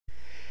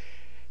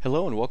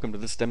Hello and welcome to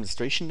this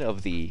demonstration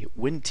of the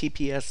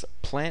WinTPS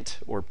Plant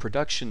or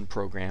Production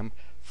program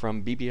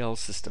from BBL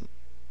System.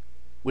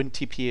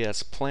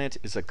 WinTPS Plant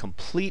is a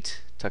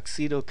complete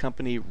Tuxedo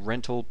company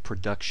rental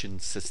production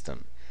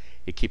system.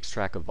 It keeps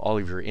track of all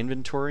of your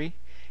inventory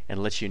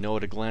and lets you know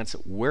at a glance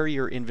where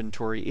your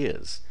inventory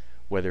is,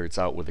 whether it's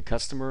out with a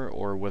customer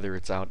or whether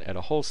it's out at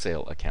a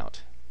wholesale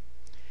account.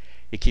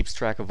 It keeps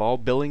track of all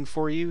billing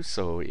for you,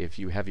 so if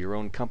you have your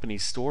own company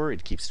store,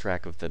 it keeps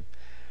track of the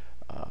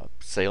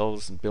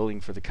sales and billing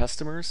for the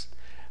customers.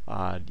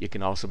 It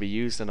can also be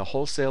used in a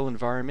wholesale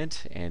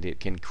environment, and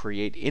it can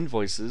create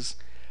invoices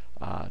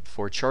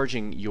for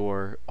charging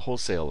your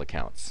wholesale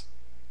accounts.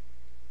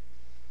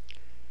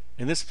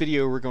 In this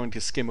video, we're going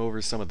to skim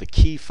over some of the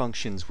key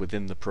functions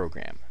within the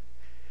program.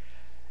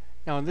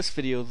 Now, in this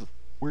video,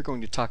 we're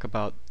going to talk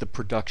about the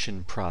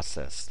production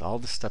process, all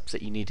the steps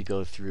that you need to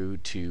go through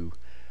to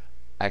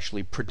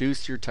actually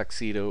produce your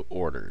tuxedo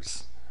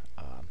orders.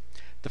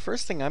 The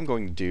first thing I'm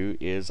going to do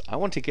is I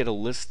want to get a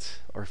list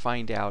or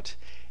find out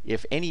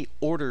if any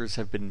orders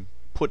have been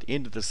put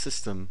into the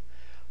system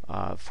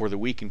for the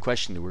week in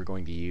question that we're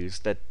going to use,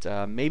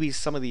 that maybe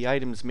some of the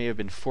items may have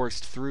been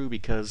forced through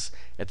because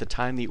at the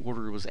time the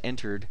order was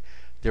entered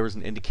there was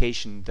an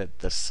indication that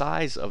the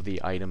size of the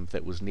item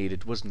that was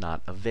needed was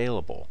not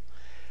available.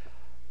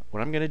 What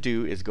I'm going to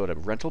do is go to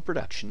Rental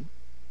Production,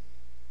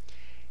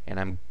 and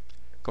I'm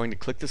going to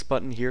click this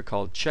button here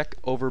called Check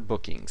Over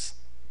Bookings.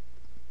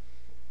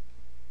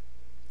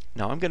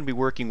 Now I'm going to be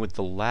working with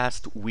the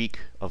last week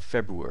of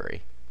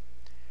February.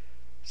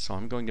 So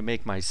I'm going to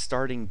make my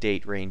starting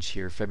date range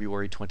here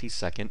February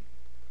 22nd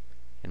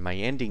and my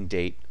ending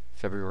date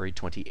February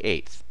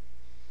 28th.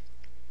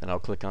 Then I'll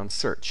click on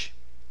Search.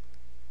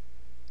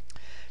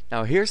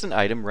 Now here's an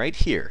item right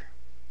here.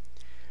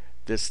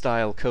 This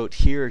style coat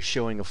here is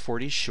showing a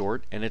 40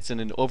 short, and it's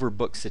in an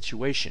overbook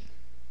situation.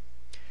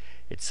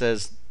 It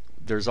says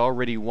there's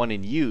already one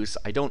in use.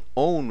 I don't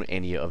own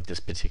any of this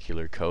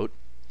particular coat.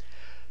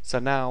 So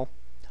now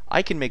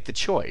I can make the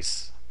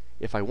choice.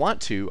 If I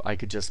want to, I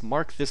could just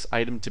mark this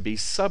item to be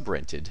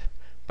sub-rented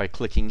by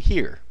clicking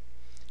here,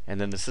 and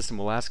then the system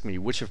will ask me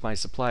which of my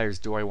suppliers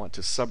do I want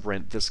to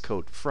sub-rent this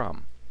coat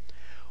from.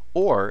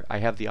 Or I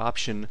have the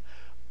option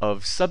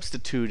of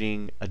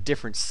substituting a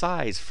different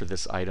size for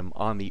this item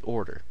on the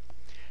order.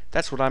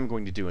 That's what I'm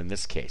going to do in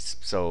this case.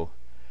 So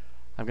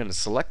I'm going to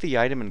select the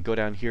item and go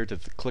down here to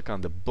click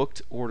on the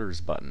Booked Orders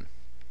button.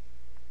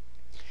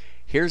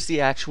 Here's the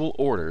actual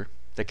order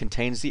that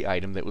contains the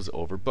item that was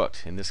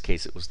overbooked. In this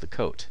case, it was the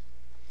coat.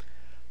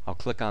 I'll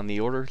click on the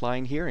order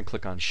line here and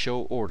click on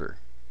Show Order.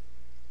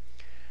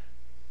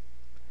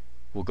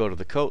 We'll go to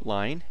the coat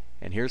line,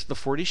 and here's the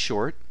 40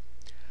 short.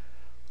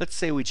 Let's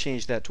say we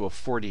change that to a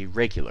 40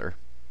 regular.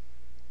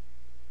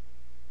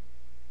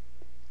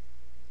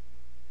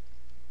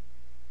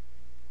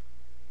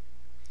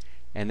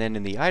 And then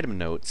in the item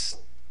notes,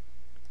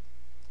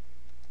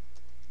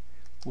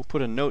 we'll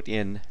put a note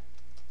in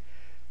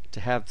to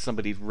have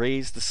somebody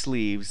raise the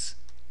sleeves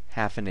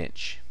 ½ an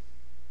inch.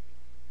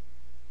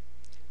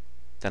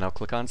 Then I'll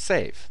click on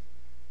Save.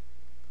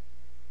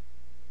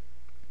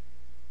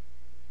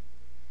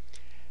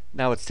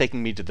 Now it's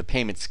taking me to the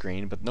payment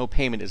screen, but no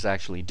payment is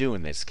actually due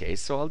in this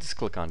case, so I'll just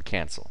click on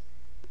Cancel.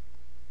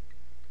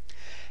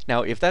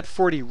 Now if that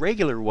 40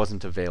 regular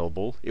wasn't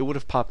available, it would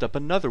have popped up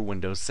another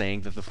window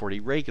saying that the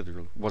 40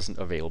 regular wasn't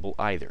available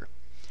either,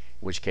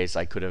 in which case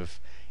I could have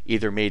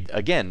either made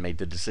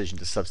the decision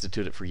to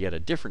substitute it for yet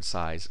a different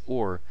size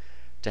or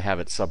to have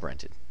it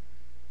sub-rented.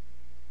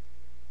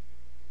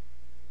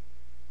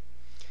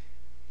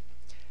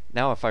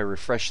 Now if I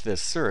refresh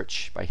this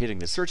search by hitting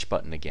the search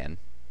button again,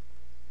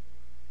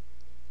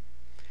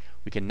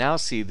 we can now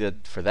see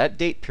that for that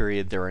date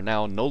period there are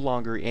now no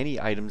longer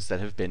any items that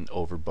have been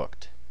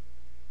overbooked.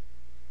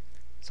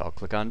 So I'll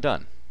click on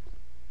Done.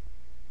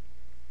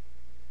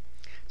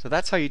 So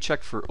that's how you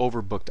check for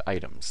overbooked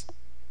items.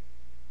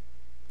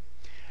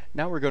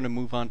 Now we're going to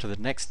move on to the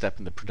next step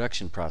in the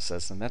production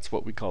process, and that's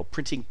what we call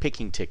printing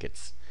picking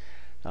tickets.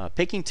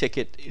 Picking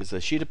ticket is a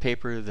sheet of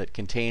paper that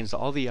contains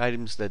all the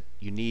items that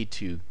you need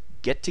to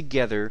get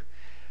together,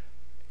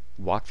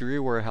 walk through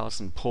your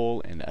warehouse and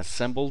pull and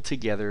assemble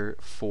together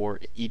for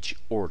each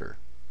order.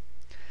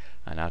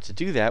 Now to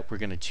do that, we're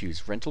going to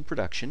choose Rental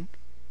Production.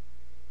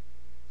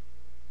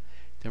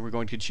 Then we're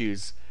going to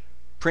choose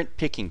Print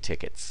Picking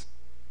Tickets.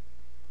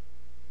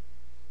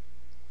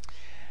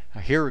 Now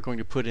here we're going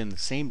to put in the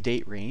same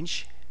date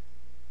range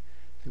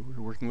that we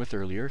were working with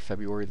earlier,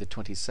 February the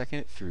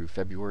 22nd through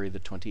February the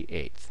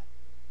 28th.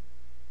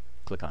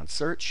 Click on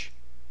Search.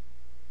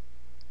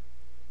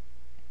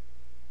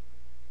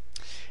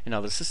 And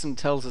now the system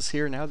tells us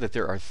here now that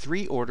there are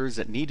 3 orders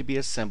that need to be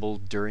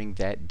assembled during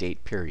that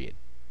date period.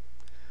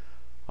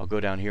 I'll go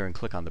down here and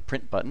click on the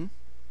Print button.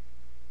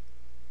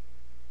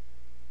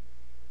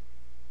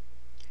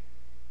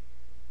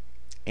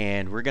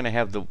 And we're going to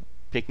have the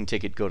picking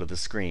ticket go to the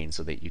screen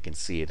so that you can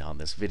see it on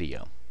this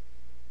video.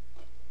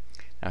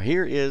 Now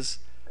here is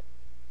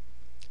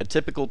a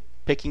typical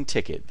picking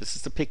ticket. This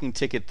is the picking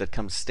ticket that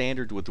comes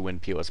standard with the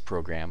WinPOS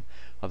program,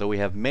 although we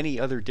have many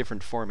other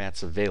different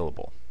formats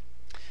available.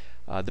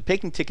 The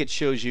picking ticket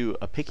shows you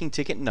a picking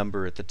ticket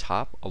number at the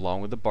top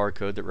along with a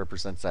barcode that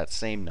represents that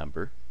same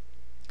number.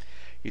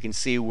 You can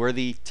see where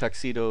the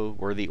tuxedo,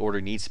 where the order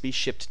needs to be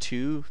shipped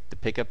to, the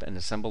pickup and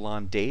assemble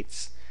on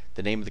dates,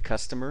 the name of the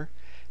customer,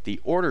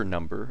 the order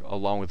number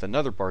along with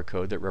another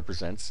barcode that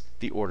represents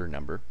the order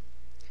number.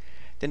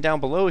 Then down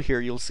below here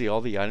you'll see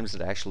all the items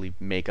that actually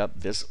make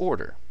up this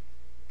order.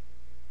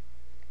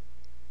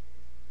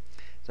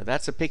 So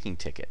that's a picking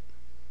ticket.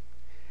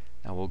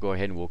 Now we'll go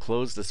ahead and we'll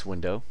close this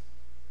window.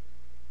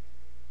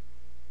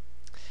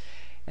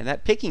 And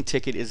that picking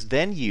ticket is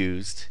then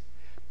used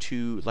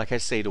to, like I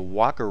say, to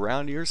walk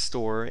around your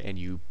store and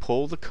you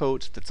pull the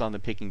coat that's on the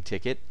picking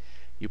ticket,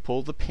 you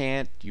pull the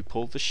pant, you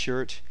pull the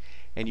shirt,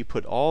 and you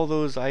put all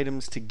those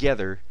items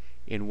together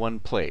in one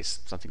place,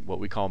 something what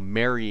we call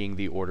marrying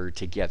the order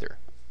together.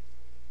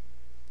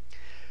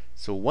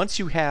 So once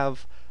you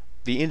have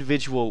the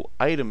individual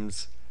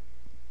items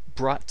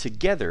brought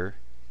together,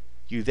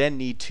 you then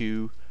need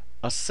to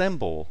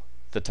assemble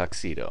the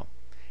tuxedo.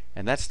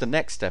 And that's the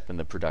next step in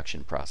the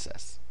production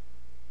process.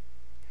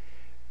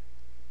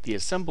 The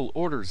assemble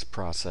orders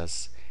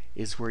process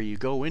is where you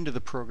go into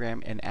the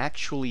program and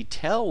actually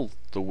tell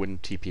the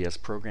WinTPS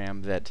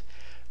program that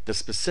the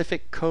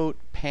specific coat,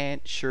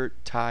 pant, shirt,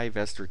 tie,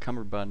 vest, or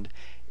cummerbund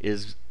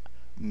is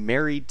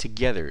married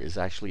together, is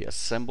actually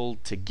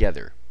assembled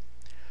together.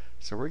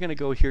 So we're going to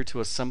go here to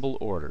assemble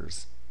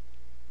orders.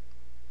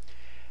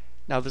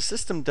 Now the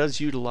system does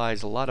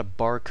utilize a lot of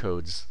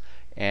barcodes,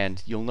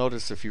 and you'll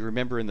notice, if you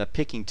remember in the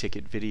picking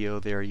ticket video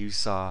there, you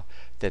saw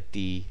that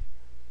the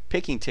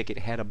picking ticket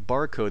had a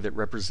barcode that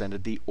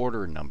represented the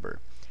order number.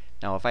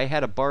 Now if I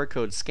had a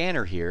barcode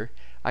scanner here,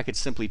 I could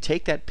simply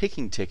take that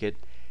picking ticket,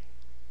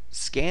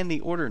 scan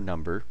the order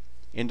number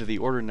into the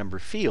order number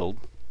field.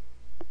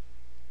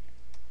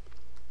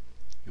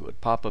 It would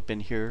pop up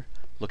in here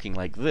looking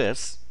like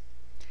this,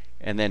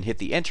 and then hit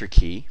the enter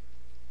key.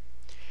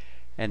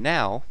 And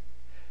now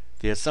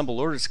the assemble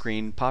order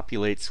screen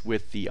populates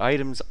with the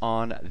items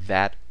on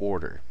that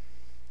order.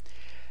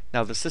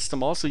 Now the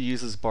system also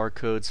uses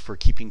barcodes for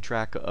keeping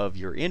track of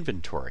your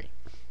inventory.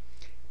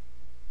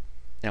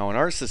 Now in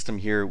our system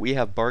here, we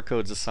have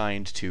barcodes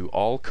assigned to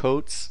all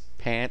coats,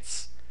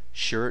 pants,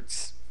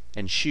 shirts,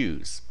 and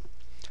shoes.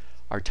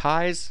 Our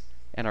ties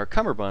and our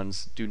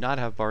cummerbunds do not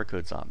have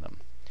barcodes on them.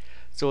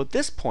 So at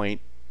this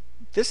point,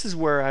 this is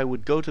where I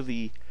would go to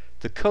the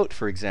coat,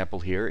 for example,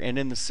 here, and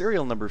in the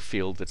serial number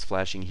field that's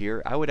flashing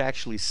here, I would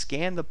actually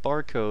scan the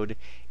barcode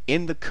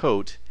in the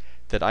coat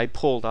that I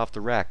pulled off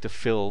the rack to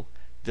fill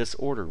this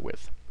order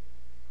with.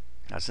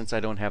 Now since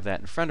I don't have that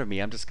in front of me,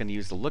 I'm just going to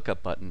use the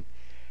lookup button,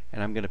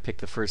 and I'm going to pick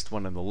the first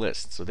one on the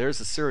list. So there's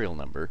the serial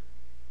number.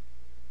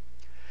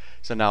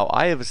 So now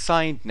I have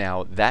assigned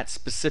now that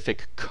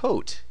specific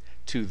coat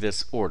to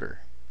this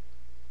order.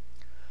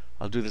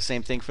 I'll do the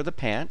same thing for the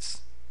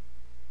pants,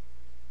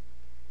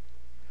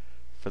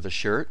 for the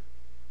shirt.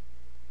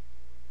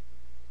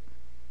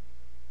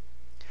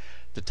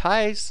 The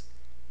ties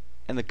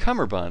and the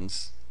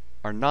cummerbunds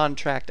are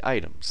non-tracked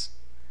items,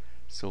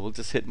 so we'll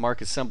just hit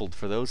mark assembled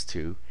for those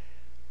two.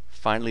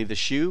 Finally the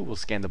shoe, we'll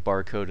scan the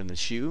barcode in the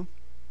shoe.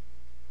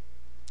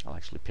 I'll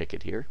actually pick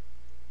it here.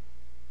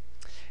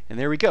 And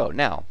there we go.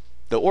 Now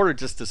the order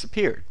just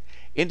disappeared,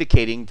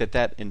 indicating that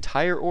that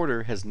entire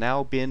order has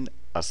now been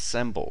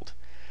assembled.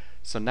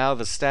 So now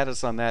the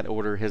status on that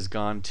order has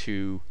gone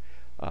to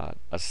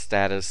a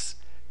status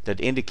that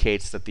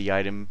indicates that the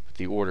item,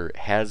 the order,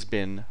 has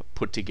been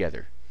put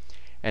together.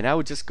 And I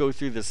would just go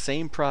through the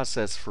same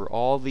process for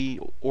all the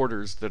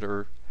orders that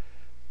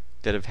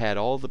have had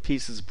all the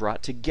pieces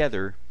brought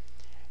together,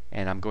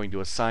 and I'm going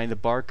to assign the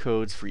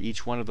barcodes for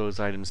each one of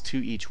those items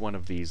to each one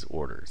of these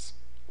orders.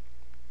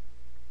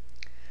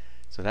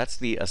 So that's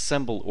the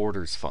assemble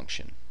orders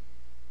function.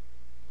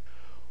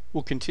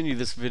 We'll continue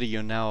this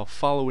video now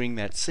following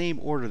that same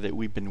order that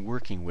we've been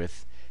working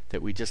with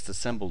that we just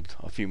assembled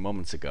a few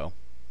moments ago.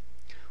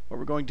 What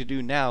we're going to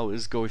do now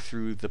is go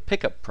through the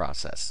pickup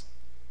process.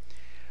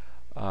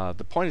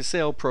 The point of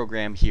sale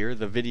program here,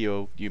 the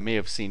video you may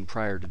have seen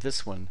prior to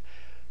this one,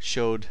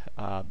 showed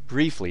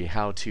briefly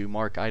how to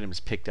mark items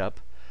picked up.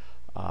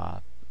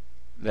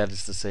 That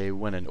is to say,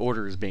 when an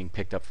order is being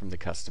picked up from the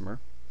customer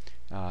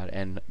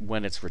and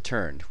when it's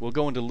returned. We'll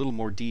go into a little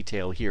more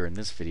detail here in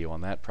this video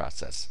on that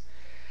process.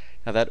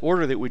 Now that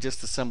order that we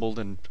just assembled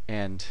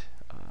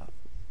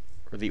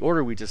or the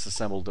order we just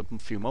assembled a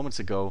few moments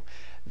ago,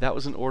 that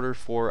was an order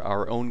for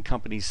our own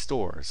company's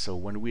store. So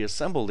when we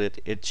assembled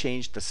it, it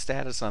changed the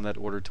status on that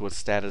order to a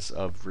status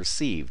of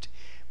received,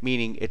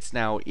 meaning it's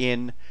now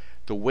in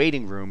the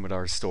waiting room at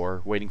our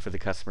store waiting for the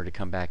customer to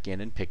come back in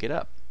and pick it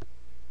up.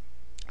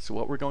 So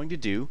what we're going to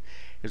do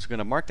is we're going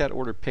to mark that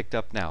order picked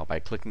up now by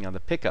clicking on the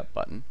pickup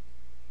button.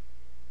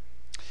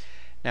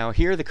 Now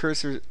here the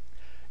cursor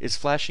is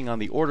flashing on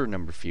the order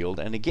number field,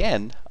 and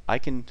again I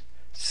can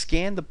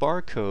scan the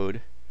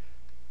barcode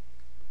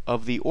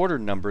of the order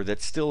number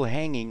that's still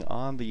hanging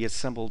on the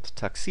assembled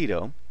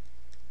tuxedo,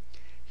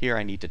 Here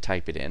I need to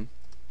type it in.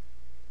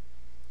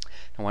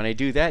 And when I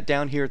do that,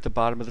 down here at the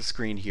bottom of the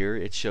screen here,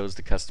 it shows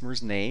the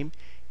customer's name,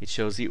 it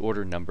shows the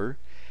order number,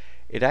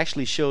 it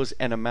actually shows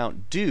an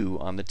amount due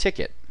on the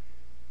ticket.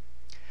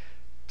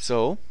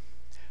 So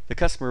the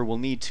customer will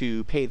need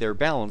to pay their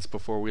balance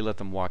before we let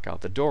them walk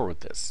out the door with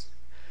this.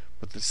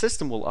 But the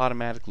system will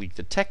automatically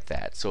detect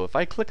that. So if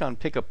I click on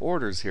Pick Up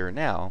Orders here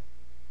now,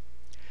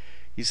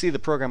 you see the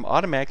program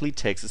automatically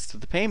takes us to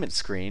the payment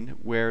screen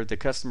where the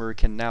customer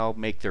can now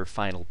make their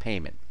final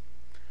payment.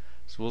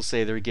 So we'll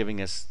say they're giving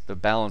us the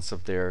balance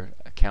of their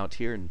account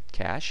here in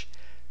cash,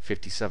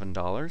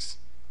 $57.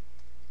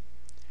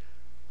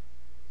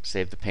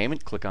 Save the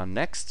payment, click on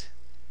Next.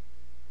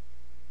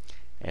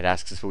 It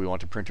asks us if we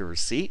want to print a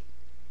receipt.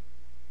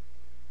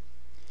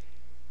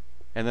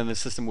 And then the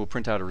system will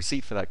print out a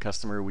receipt for that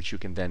customer, which you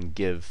can then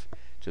give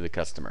to the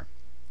customer.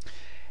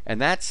 And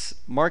that's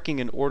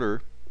marking an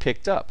order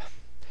picked up.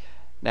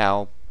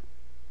 Now,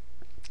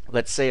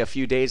 let's say a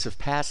few days have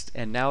passed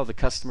and now the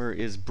customer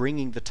is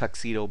bringing the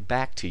tuxedo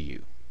back to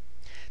you.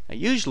 Now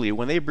usually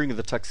when they bring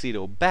the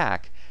tuxedo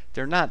back,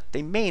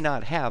 they may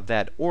not have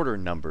that order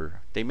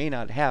number. They may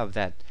not have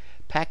that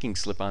packing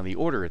slip on the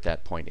order at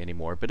that point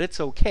anymore, but it's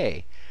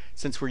okay.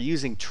 Since we're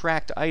using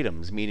tracked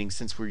items, meaning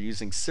since we're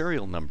using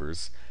serial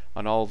numbers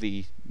on all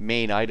the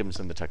main items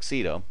in the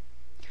tuxedo,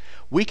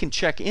 we can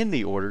check in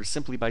the order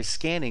simply by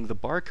scanning the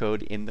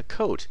barcode in the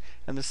coat,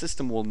 and the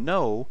system will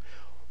know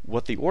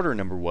what the order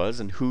number was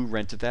and who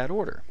rented that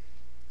order.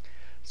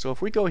 So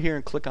if we go here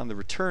and click on the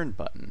return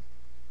button,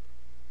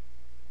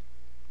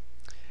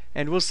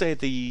 and we'll say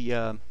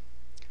the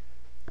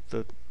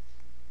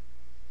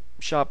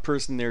shop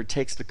person there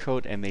takes the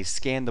coat and they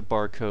scan the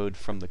barcode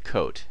from the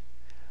coat.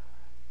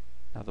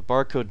 Now the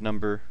barcode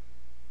number,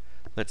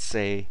 let's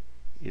say,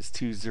 is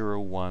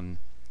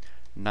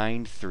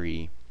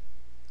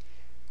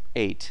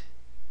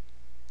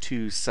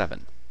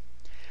 201932827.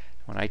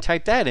 When I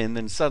type that in,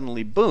 then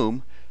suddenly,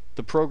 boom,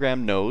 the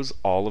program knows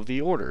all of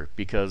the order,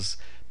 because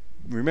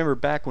remember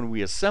back when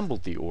we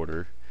assembled the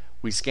order,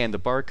 we scanned the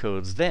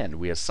barcodes then.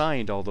 We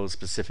assigned all those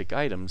specific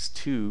items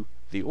to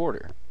the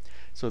order.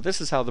 So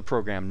this is how the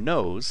program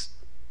knows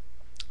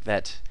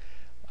that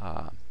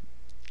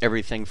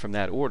everything from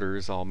that order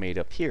is all made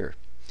up here.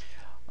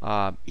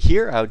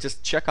 Here I'll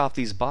just check off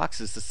these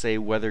boxes to say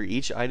whether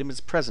each item is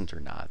present or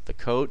not. The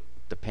coat,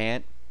 the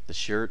pant, the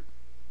shirt,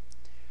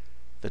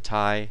 the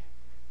tie,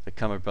 the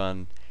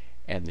cummerbund,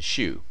 and the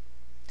shoe.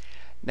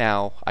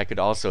 Now I could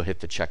also hit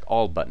the check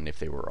all button if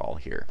they were all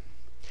here.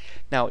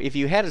 Now if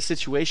you had a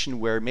situation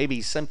where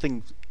maybe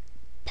something,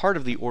 part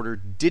of the order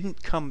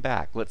didn't come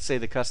back, let's say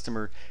the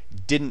customer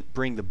didn't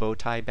bring the bow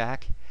tie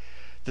back,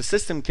 the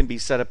system can be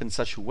set up in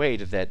such a way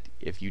that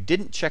if you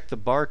didn't check the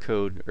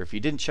barcode or if you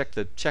didn't check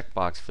the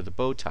checkbox for the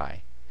bow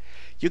tie,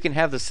 you can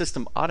have the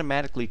system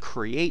automatically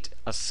create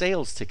a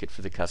sales ticket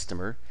for the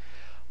customer.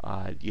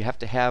 You have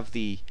to have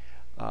the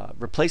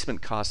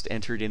replacement cost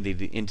entered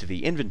into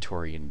the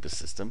inventory in the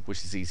system,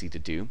 which is easy to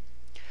do.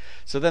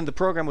 So then the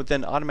program would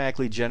then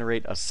automatically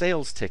generate a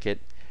sales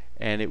ticket,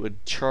 and it would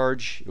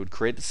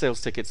create the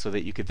sales ticket so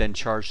that you could then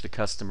charge the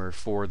customer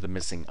for the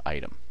missing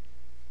item.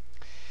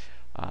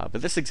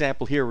 But this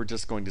example here, we're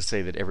just going to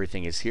say that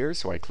everything is here,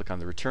 so I click on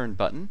the return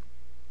button,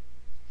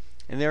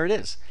 and there it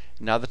is.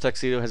 Now the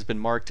tuxedo has been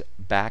marked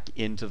back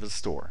into the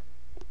store.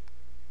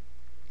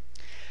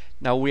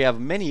 Now we have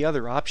many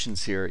other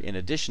options here in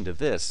addition to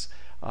this.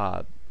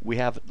 We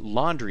have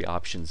laundry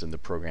options in the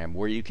program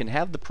where you can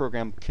have the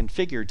program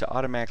configured to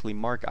automatically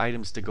mark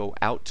items to go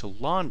out to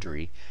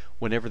laundry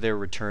whenever they're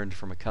returned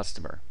from a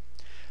customer.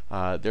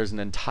 There's an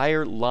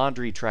entire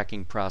laundry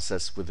tracking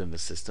process within the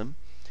system,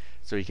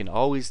 so you can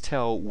always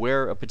tell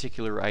where a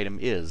particular item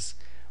is,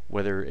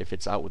 whether if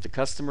it's out with the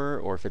customer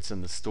or if it's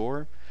in the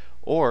store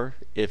or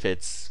if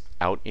it's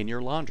out in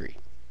your laundry.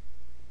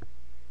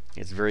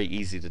 It's very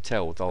easy to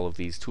tell with all of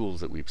these tools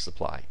that we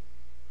supply.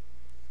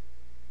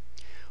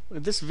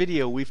 In this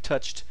video we've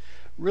touched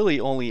really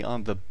only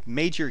on the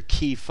major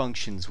key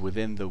functions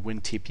within the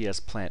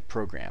WinTPS Plant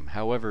program.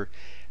 However,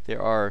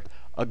 there are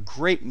a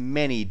great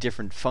many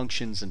different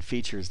functions and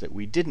features that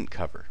we didn't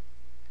cover.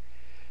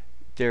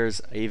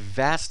 There's a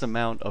vast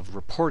amount of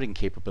reporting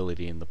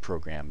capability in the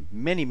program.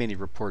 Many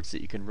reports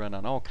that you can run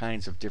on all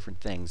kinds of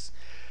different things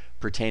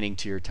pertaining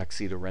to your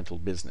tuxedo rental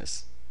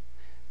business.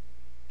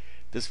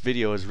 This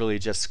video has really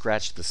just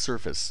scratched the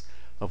surface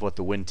of what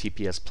the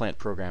WinTPS Plant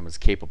program is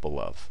capable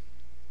of.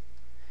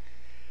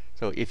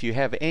 So if you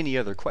have any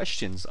other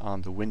questions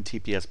on the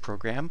WinTPS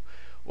program,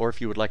 or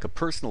if you would like a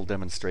personal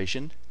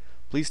demonstration,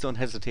 please don't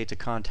hesitate to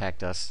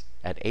contact us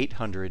at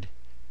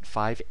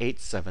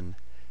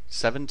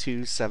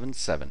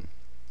 800-587-7277.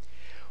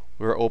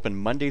 We're open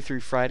Monday through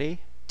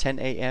Friday, 10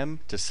 a.m.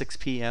 to 6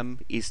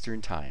 p.m.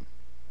 Eastern Time.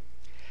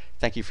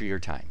 Thank you for your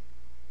time.